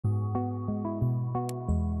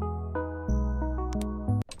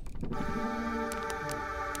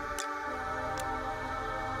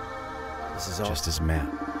This is all just his map.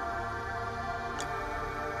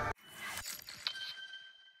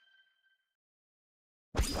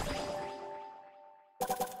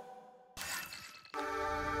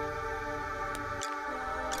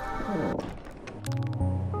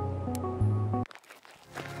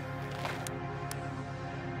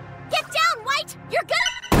 Get down, White! You're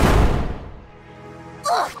gonna...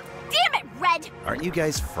 Ugh! Damn it, Red! Aren't you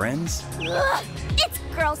guys friends? Ugh! It's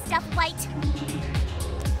girl stuff, White!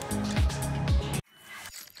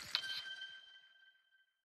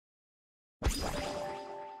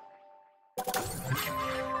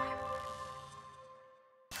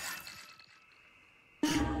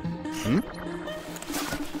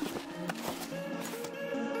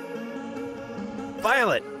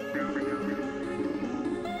 Violet!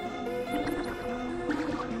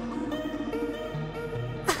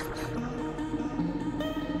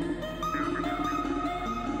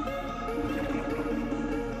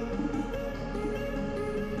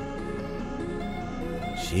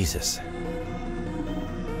 Jesus. Are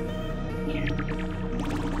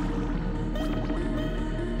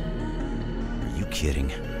you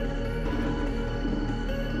kidding?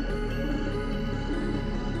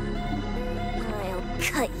 I'll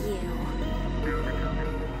cut you.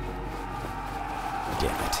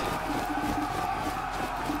 Damn it.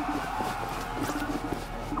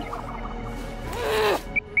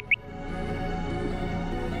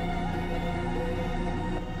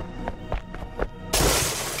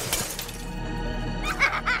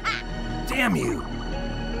 Damn you!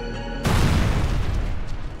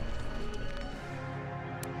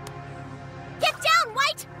 Get down,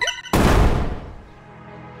 White!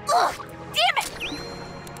 Ugh! Damn it!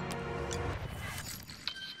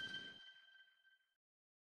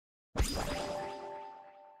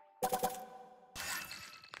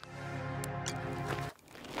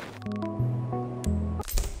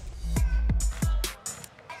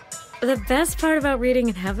 The best part about reading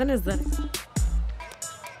in heaven is that...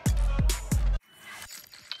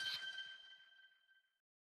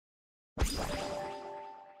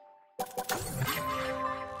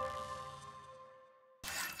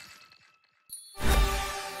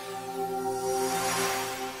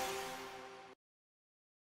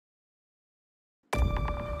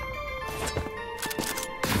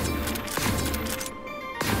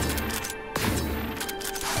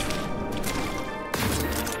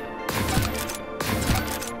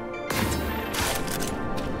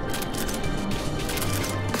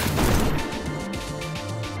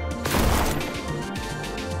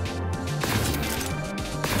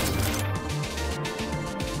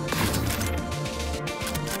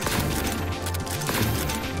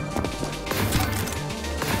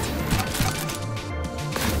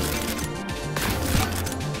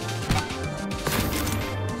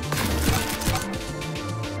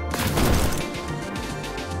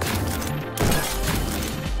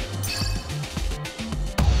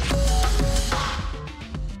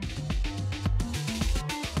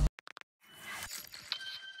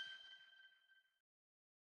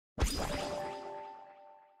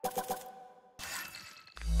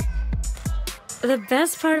 The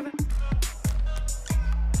best part about...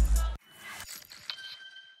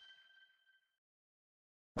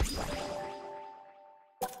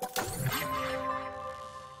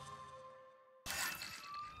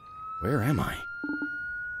 Where am I?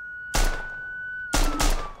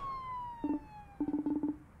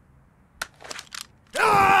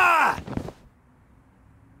 Ah!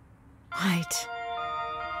 White.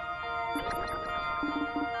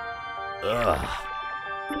 Ugh.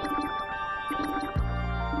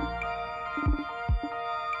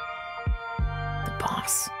 The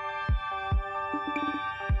boss.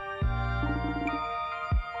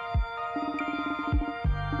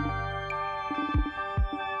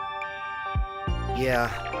 Yeah.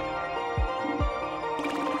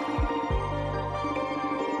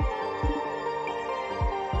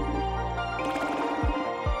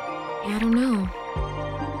 I don't know.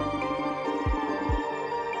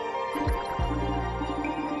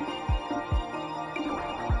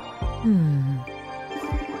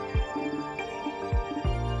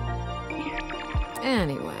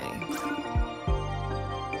 Anyway.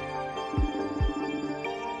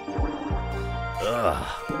 Ugh.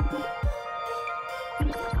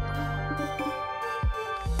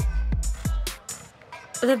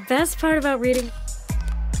 The best part about reading...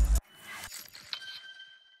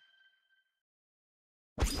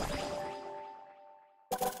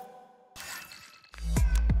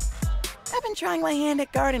 I've been trying my hand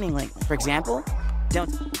at gardening lately. For example, don't...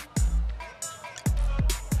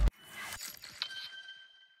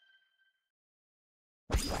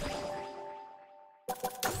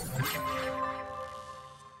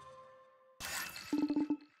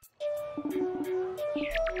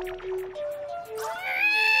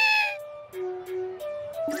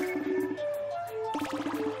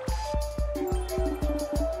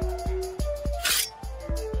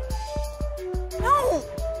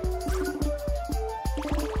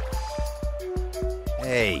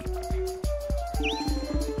 Hey.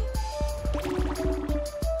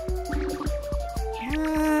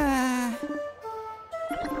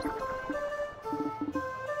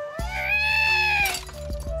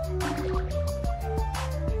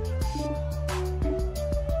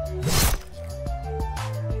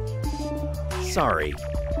 Sorry.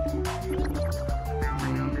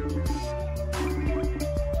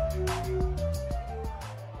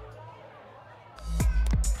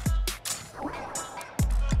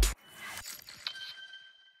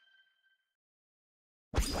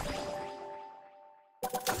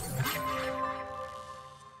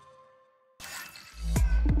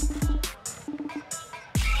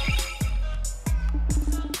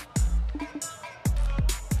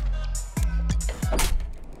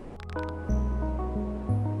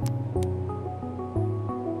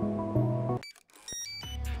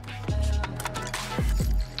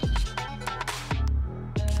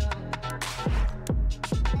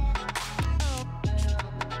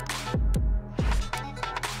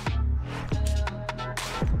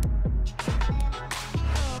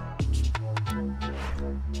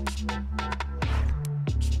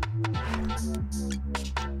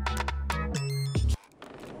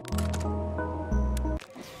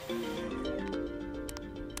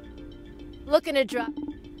 Looking to drop.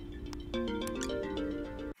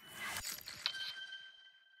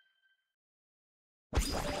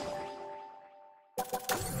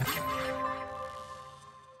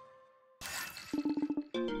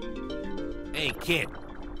 Hey, kid.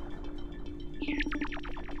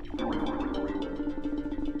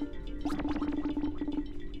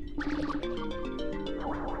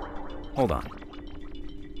 Hold on.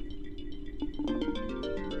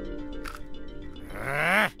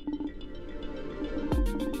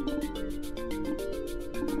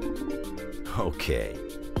 Okay.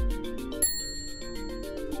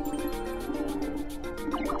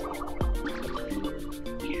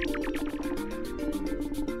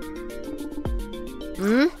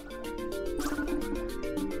 Hmm?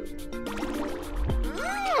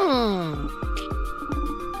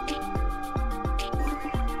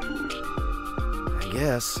 I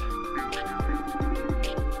guess.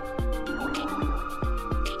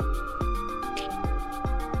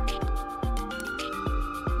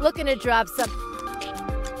 Looking to drop some.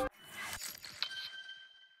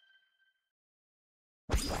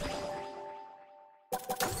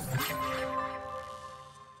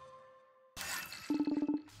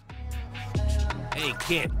 Hey,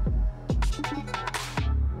 kid.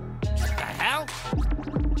 What the hell?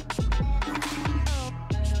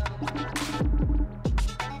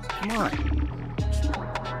 Come on.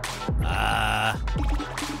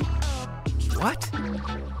 What?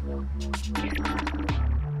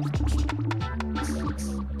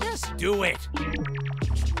 Just do it.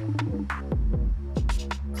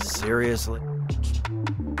 Seriously?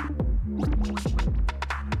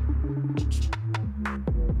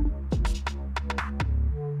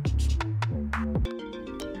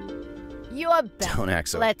 You're back. Don't act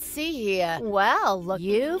so. Let's see here. Well, look,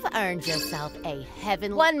 you've earned yourself a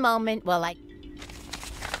heaven. One moment while I.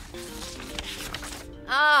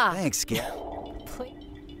 Thanks, kid. Please.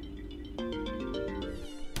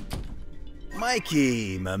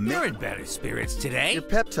 Mikey, my man. You're in better spirits today. Your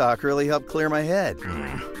pep talk really helped clear my head.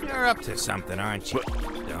 You're up to something, aren't you?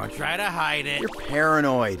 Don't try to hide it. You're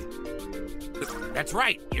paranoid. That's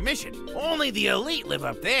right, your mission. Only the elite live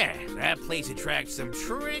up there. That place attracts some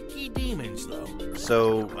tricky demons, though.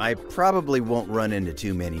 So I probably won't run into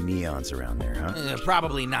too many neons around there, huh?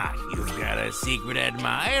 Probably not. You've got a secret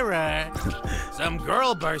admirer. Some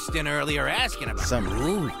girl burst in earlier asking about Some-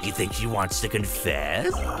 Ooh, you think she wants to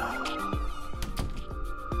confess?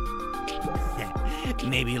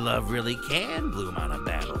 Maybe love really can bloom on a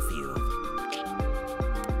battlefield.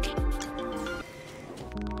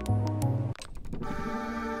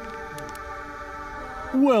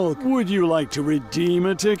 Well, would you like to redeem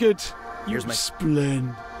a ticket? Here's my-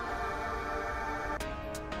 Splend.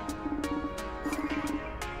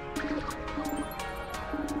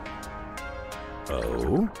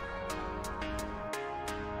 Oh?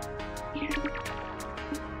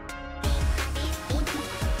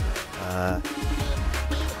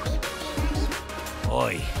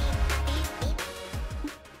 Oi.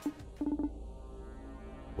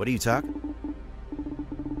 What are you talking?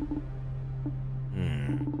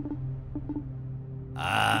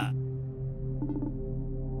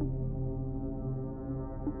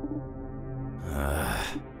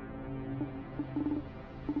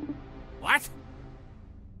 What?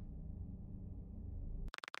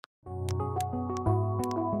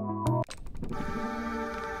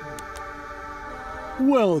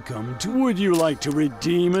 Welcome to. Would you like to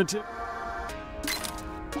redeem a ticket?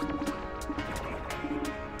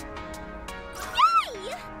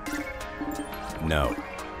 Yay! No.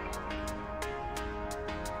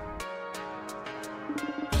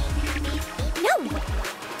 No way!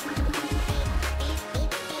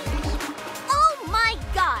 Oh my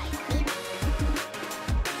god!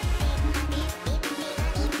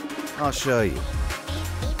 I'll show you.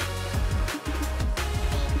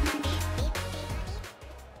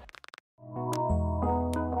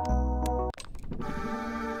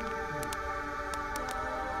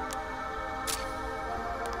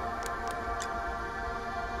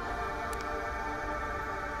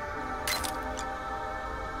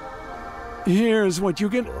 Here's what you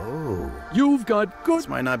get. Oh, You've got good. this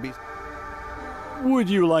might not be. Would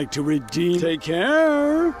you like to redeem? Take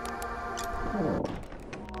care.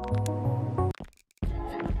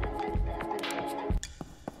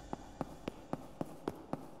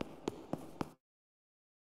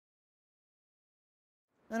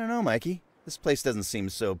 I don't know, Mikey. This place doesn't seem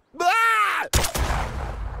so.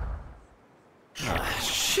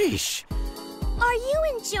 Sheesh. Are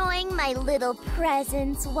you enjoying my little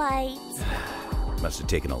presents, White? Must have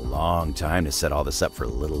taken a long time to set all this up for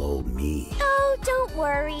little old me. Oh, don't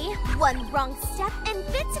worry. One wrong step and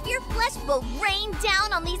bits of your flesh will rain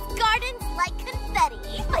down on these gardens like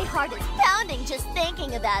confetti. My heart is pounding just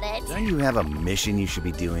thinking about it. Don't you have a mission you should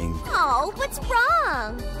be doing? Oh, what's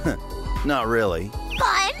wrong? Not really.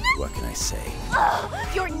 Fun? What can I say? Ugh,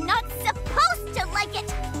 you're not supposed to like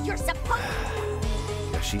it. You're supposed.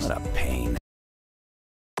 She's not a pain.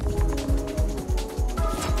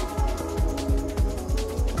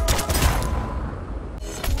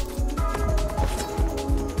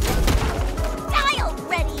 Dial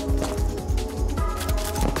ready.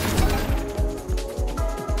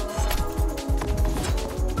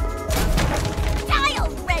 Dial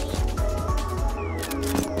ready.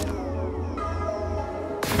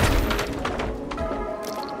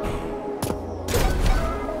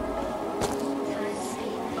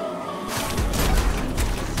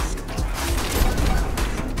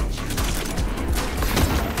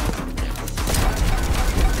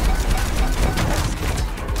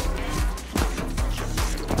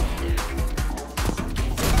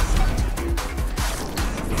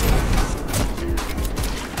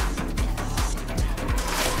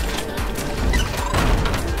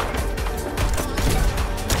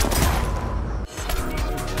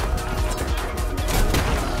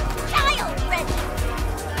 Dial ready.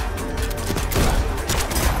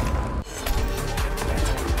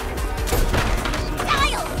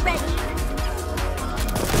 Dial ready.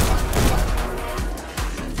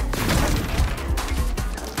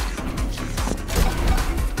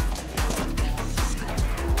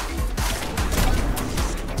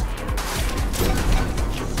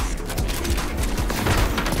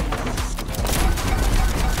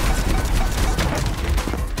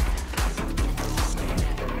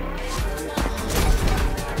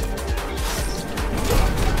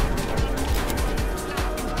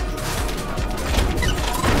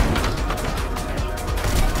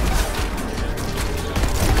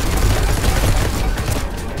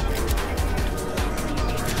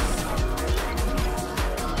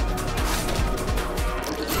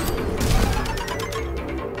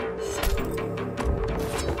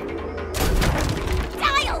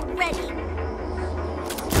 Dial ready.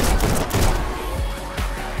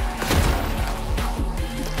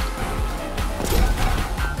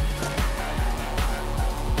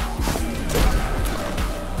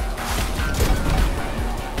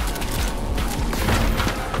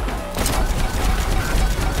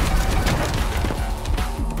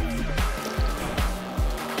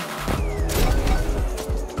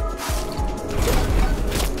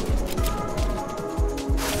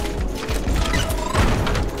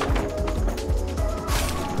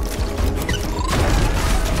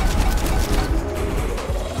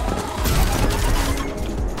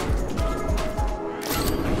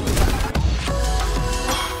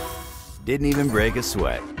 Didn't even break a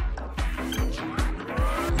sweat.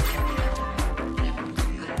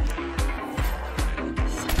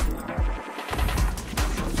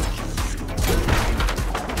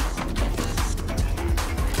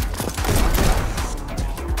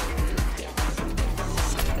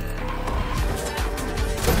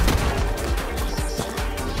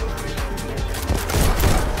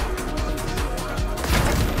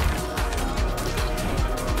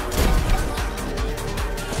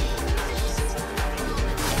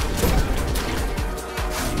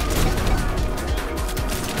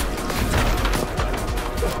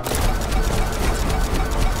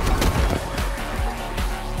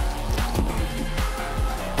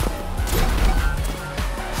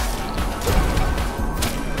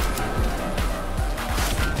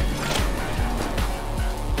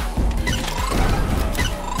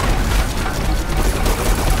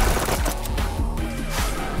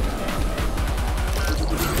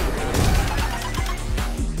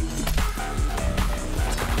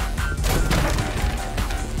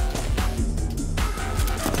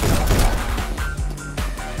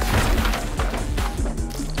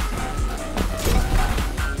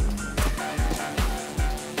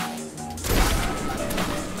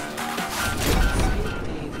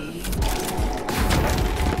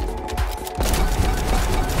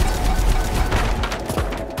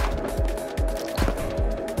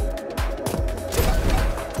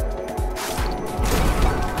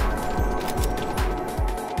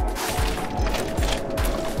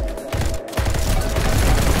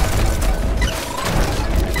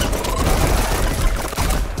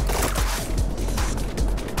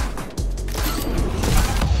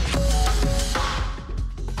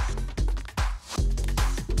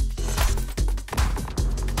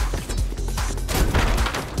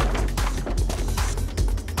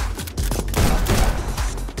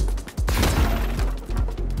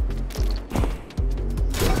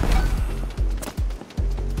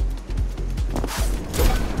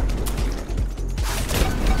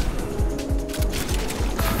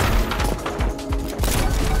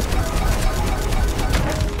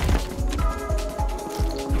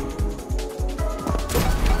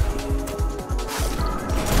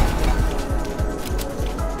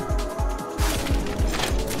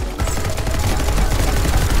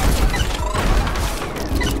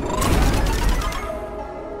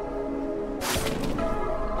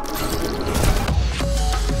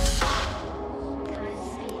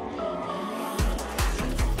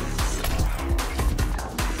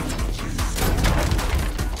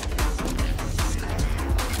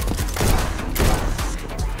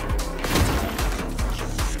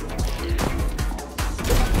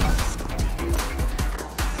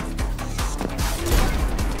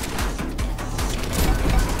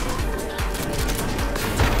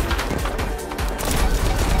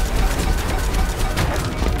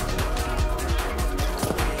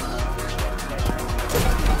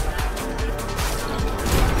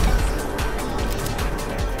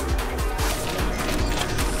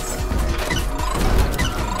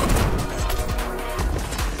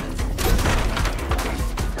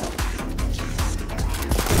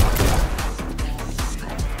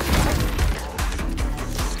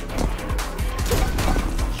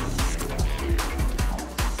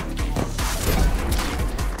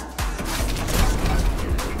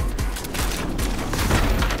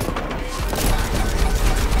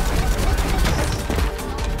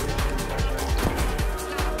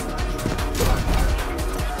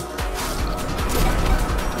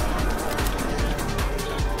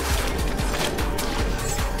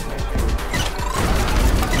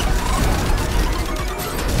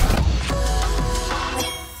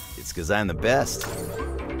 'cause I'm the best.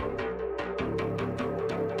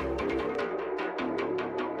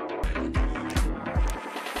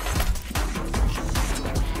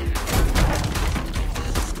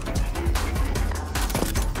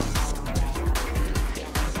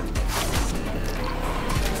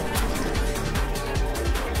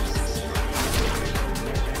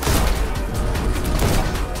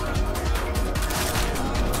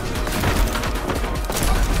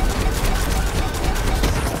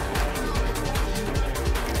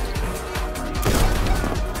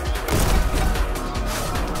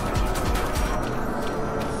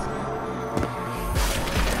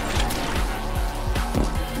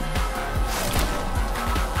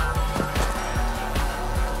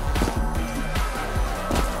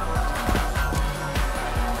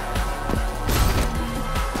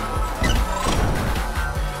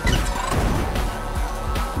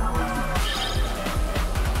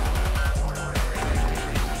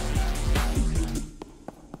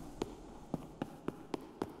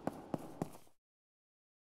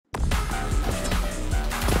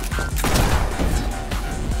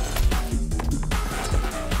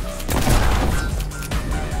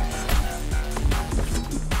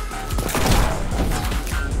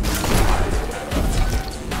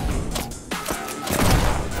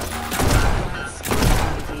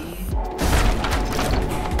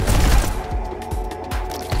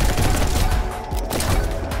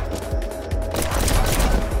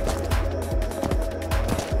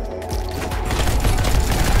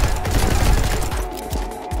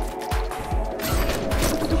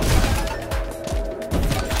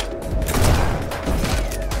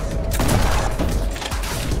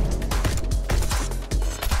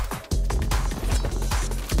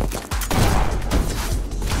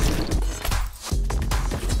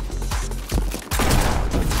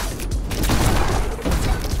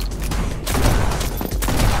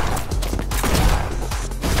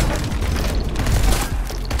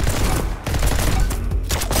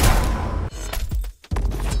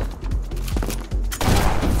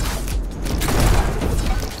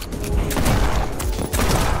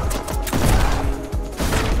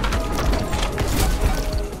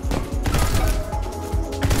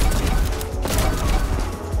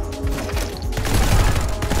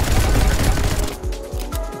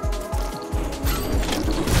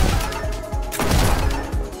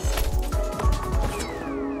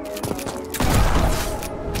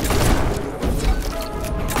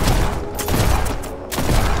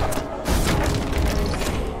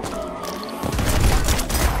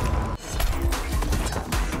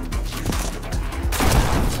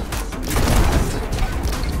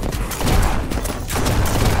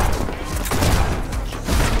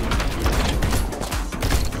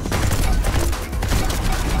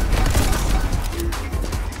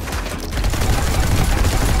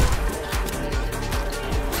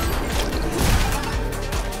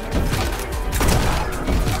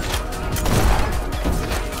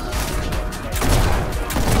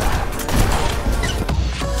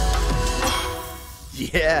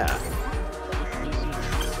 Yeah.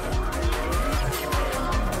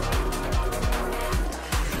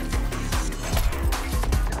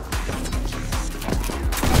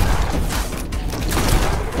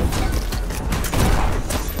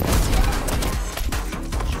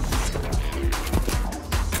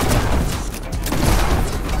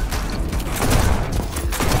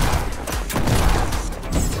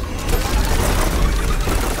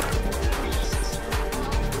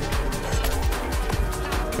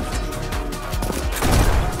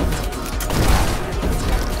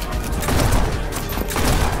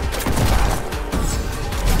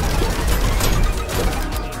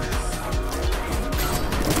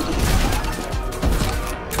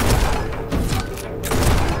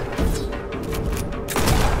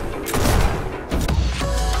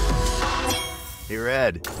 Hey,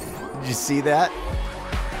 Red, did you see that?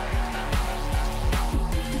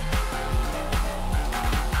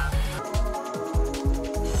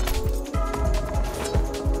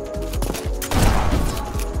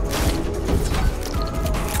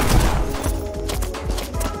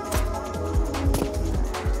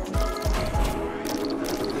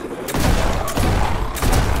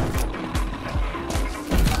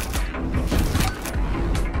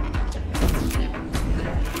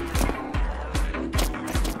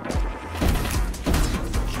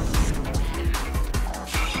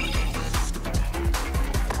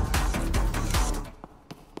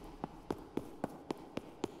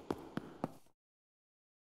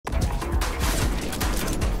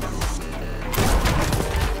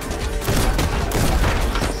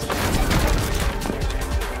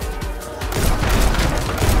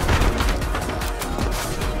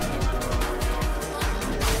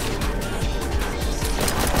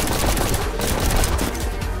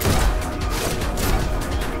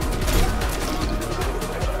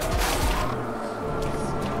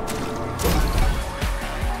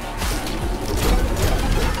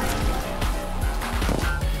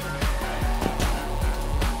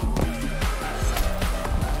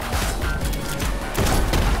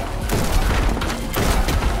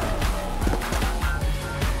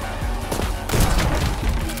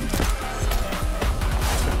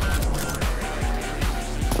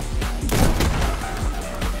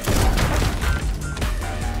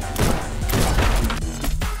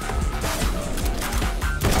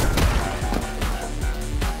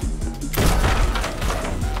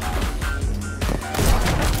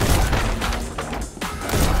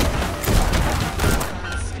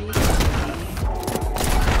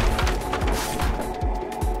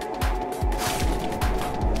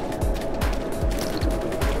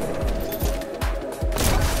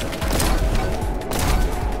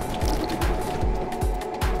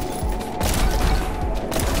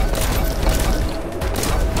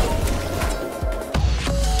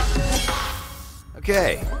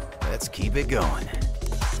 Okay, let's keep it going.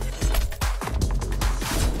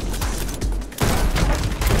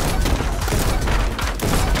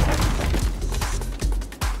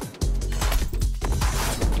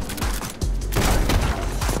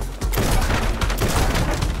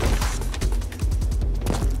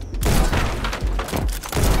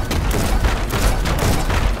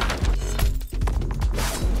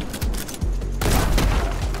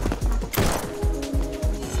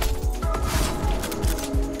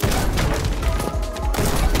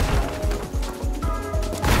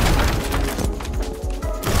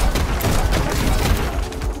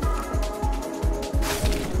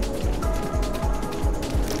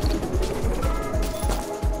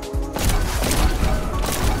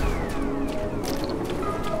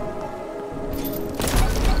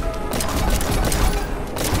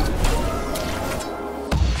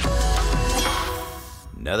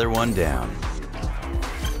 Another one down.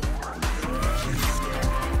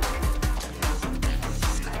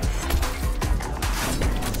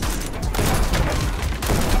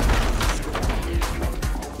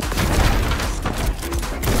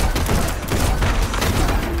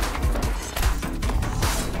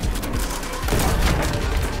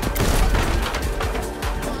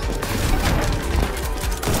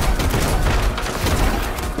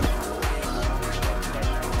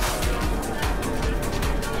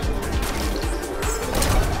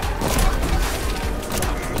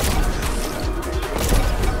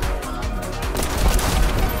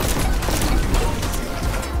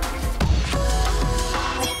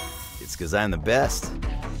 It's 'cause I'm the best.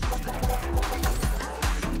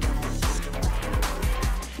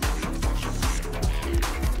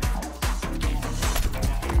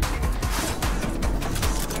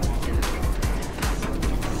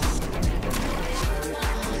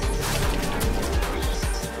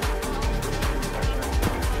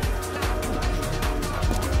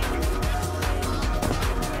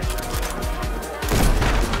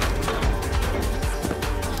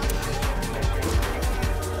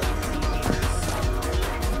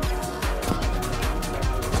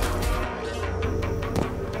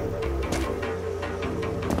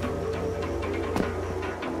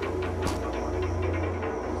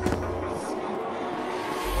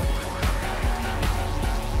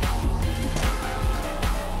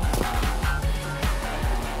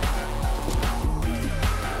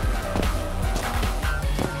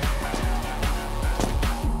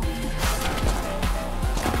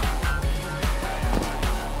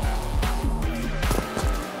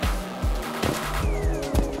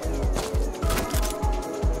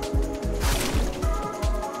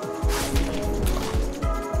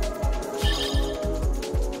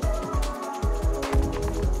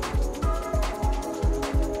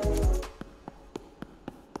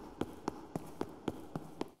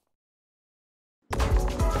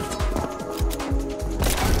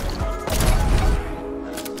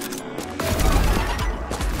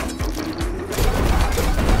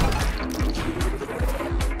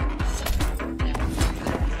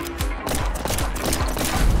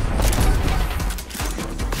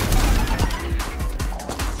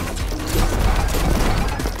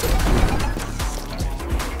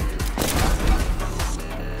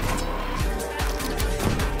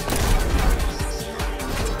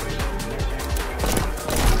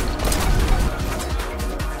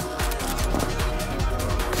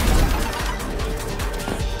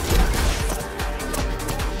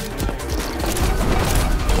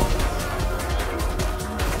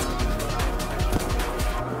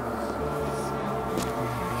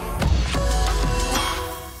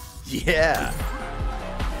 Yeah.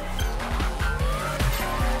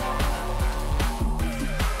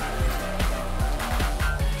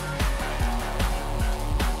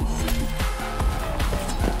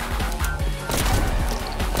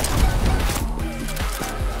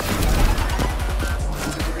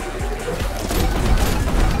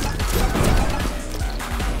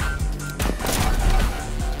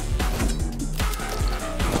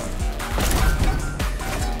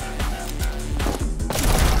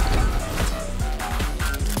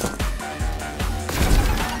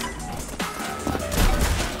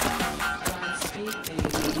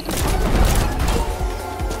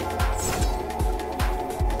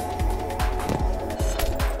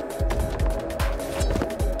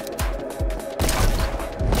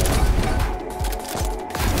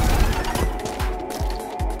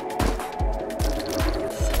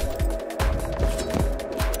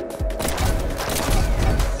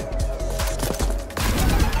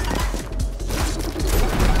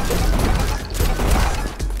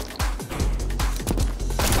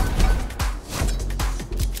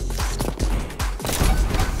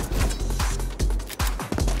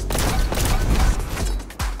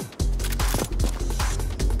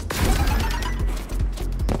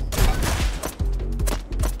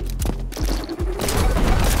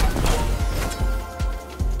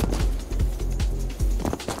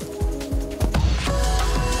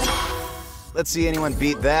 Let's see anyone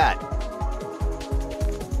beat that.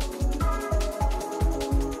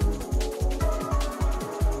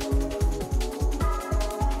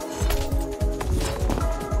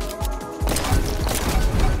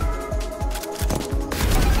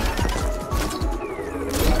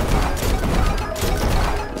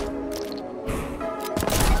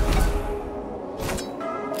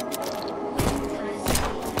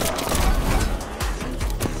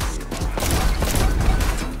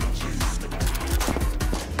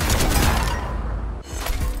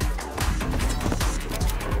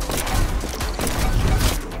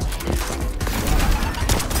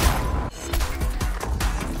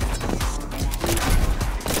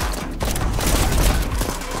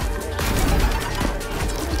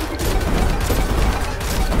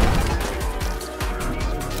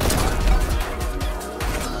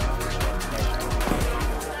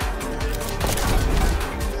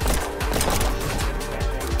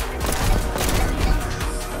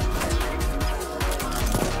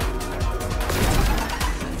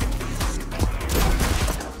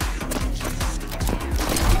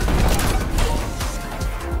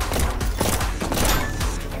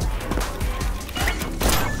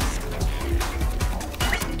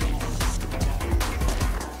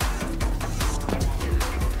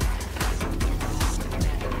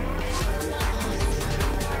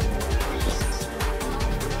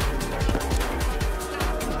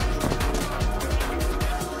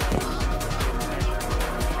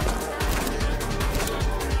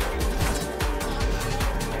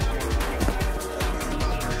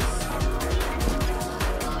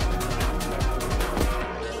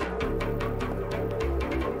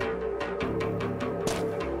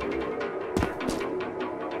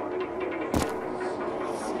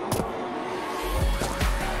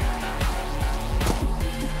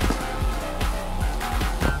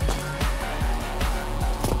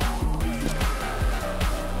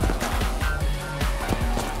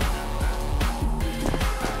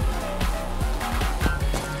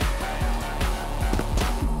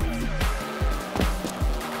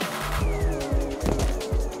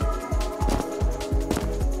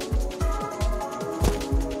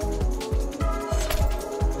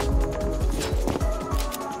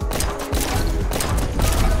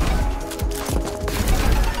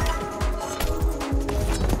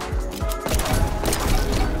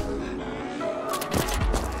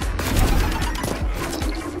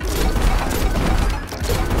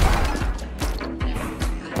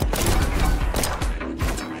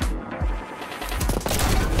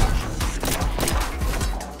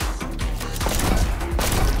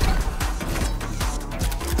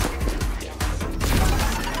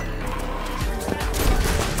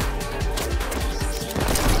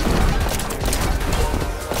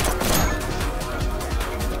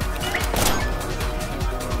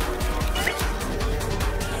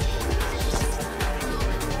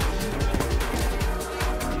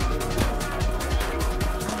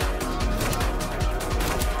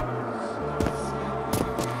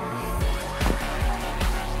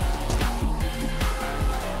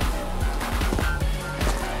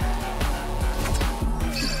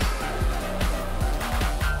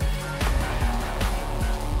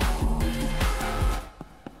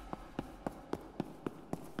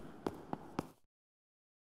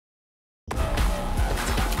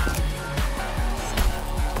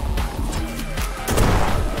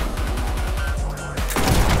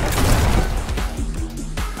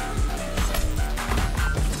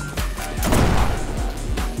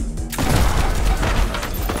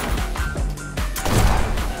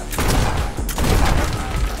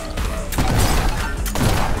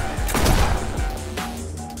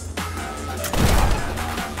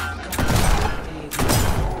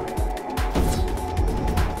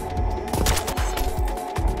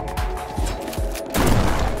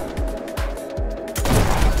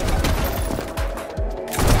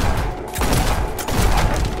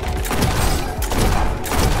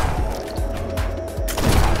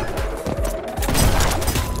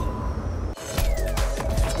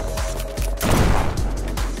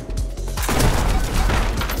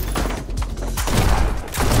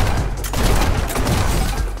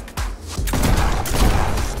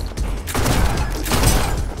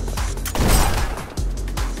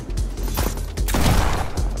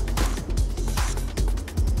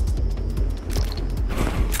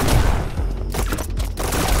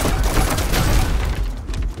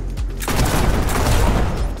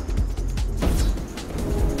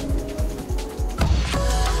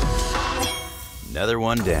 Another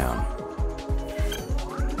one down.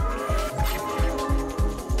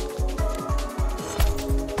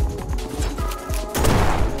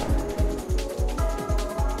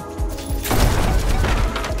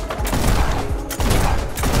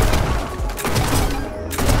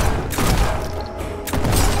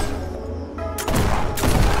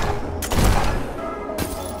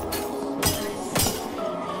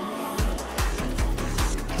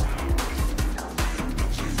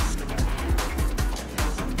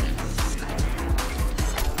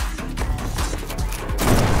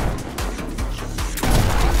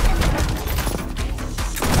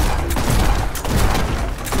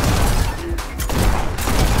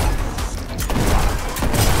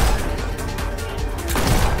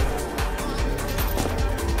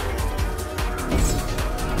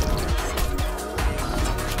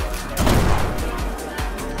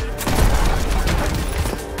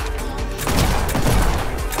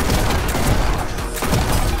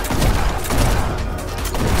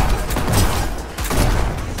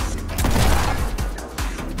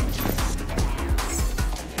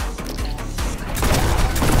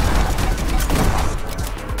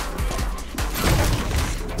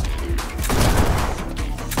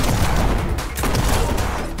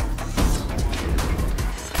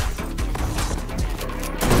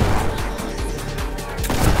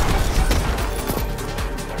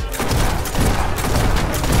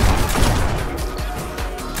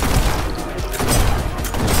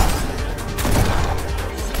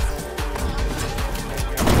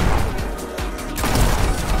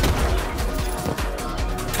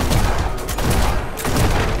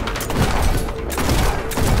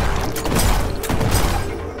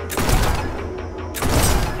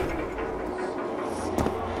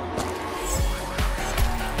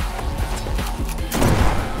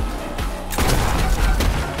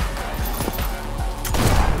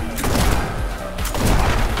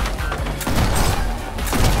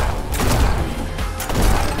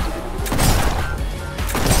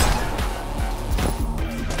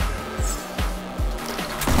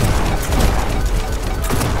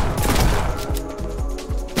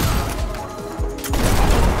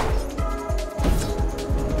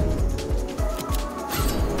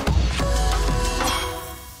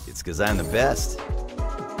 It's 'cause I'm the best.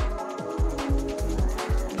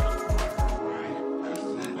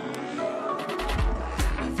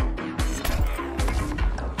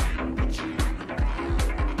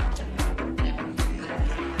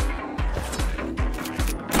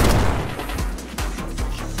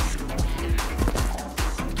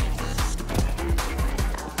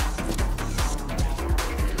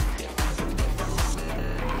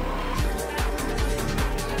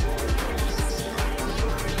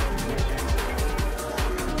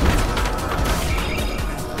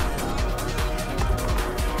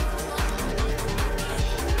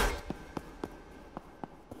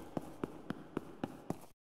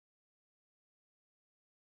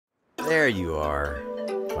 There you are.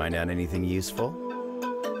 Find out anything useful?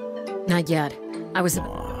 Not yet. I was.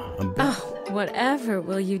 Aw, I'm Oh, whatever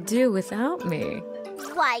will you do without me?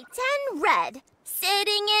 White and red,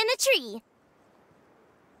 sitting in a tree.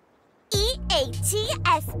 E-A-T-S-H-I.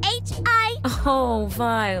 Oh,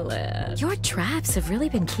 Violet. Your traps have really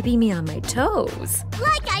been keeping me on my toes.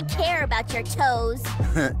 Like I care about your toes.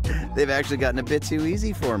 They've actually gotten a bit too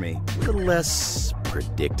easy for me. A little less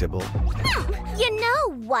predictable. You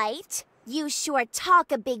know, White, you sure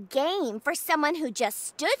talk a big game for someone who just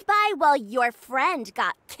stood by while your friend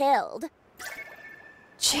got killed.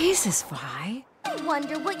 Jesus, Vi. I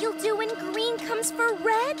wonder what you'll do when green comes for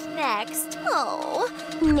red next. Oh,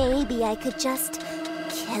 maybe I could just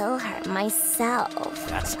kill her myself.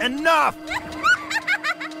 That's enough!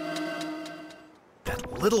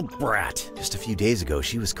 That little brat. Just a few days ago,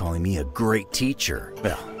 she was calling me a great teacher.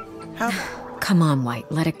 Well, how... Come on,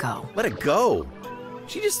 White, let it go. Let it go.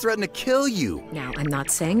 She just threatened to kill you. Now, I'm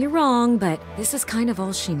not saying you're wrong, but this is kind of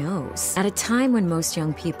all she knows. At a time when most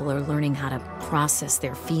young people are learning how to process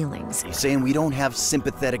their feelings. You saying we don't have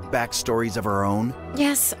sympathetic backstories of our own?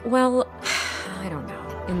 Yes, well, I don't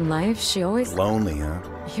know. In life, she always... Lonely, huh?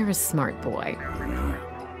 You're a smart boy.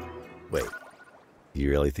 Wait, you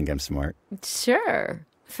really think I'm smart? Sure.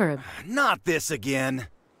 For a... Not this again.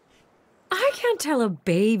 I can't tell a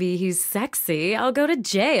baby he's sexy. I'll go to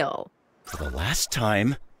jail. For the last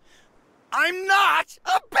time, I'm not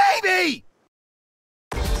a baby!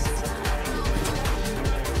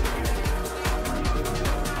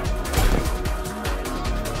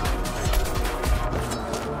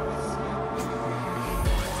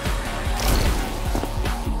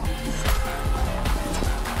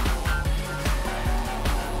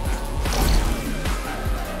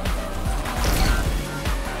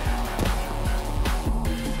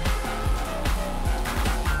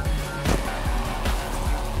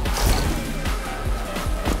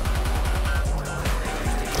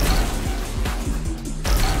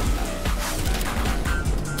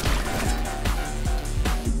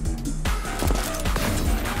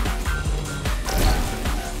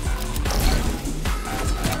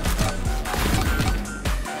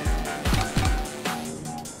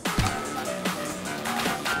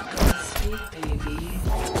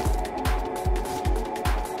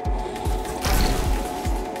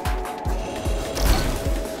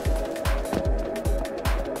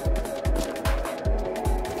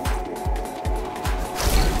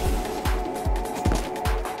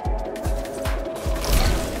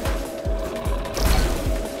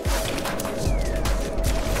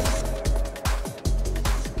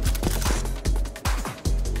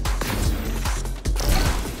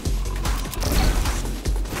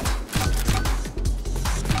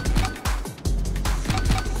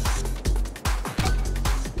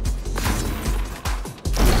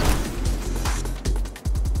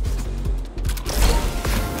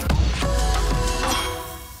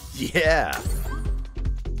 Yeah.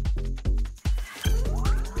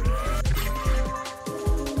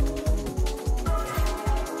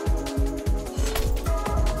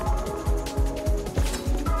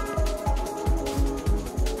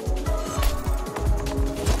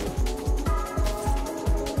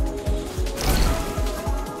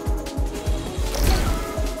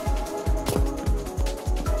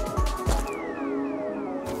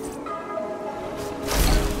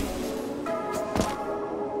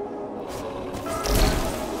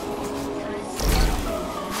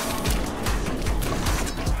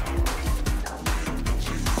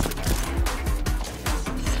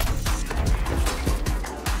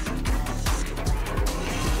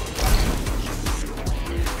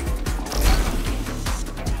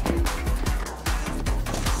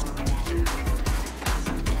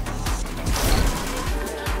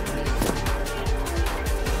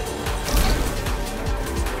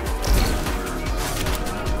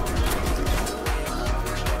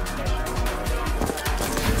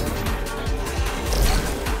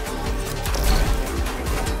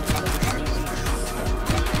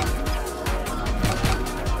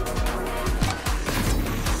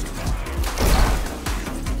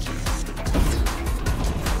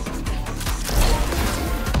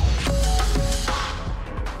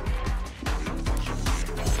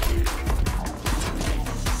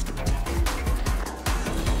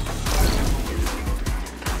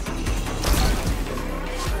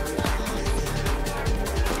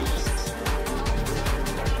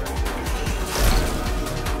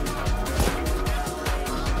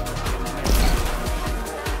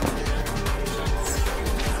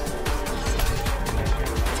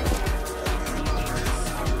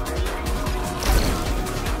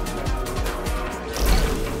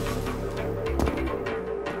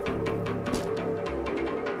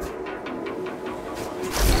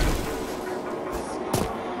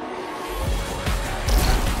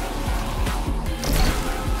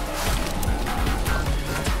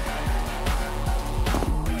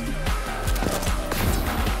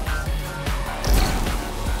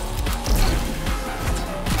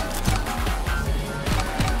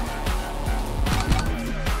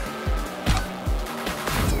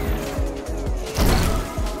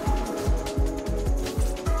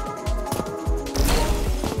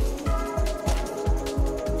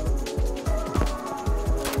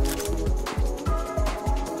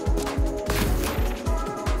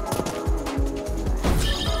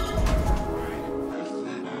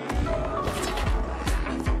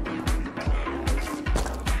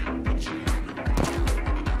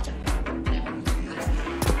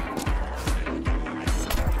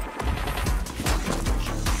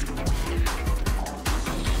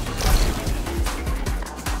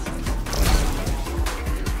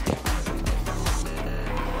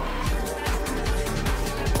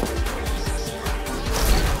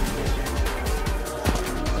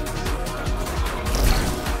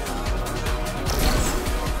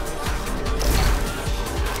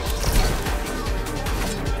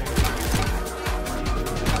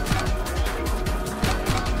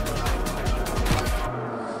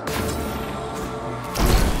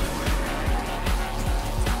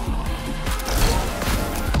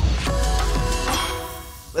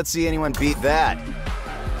 Let's see anyone beat that.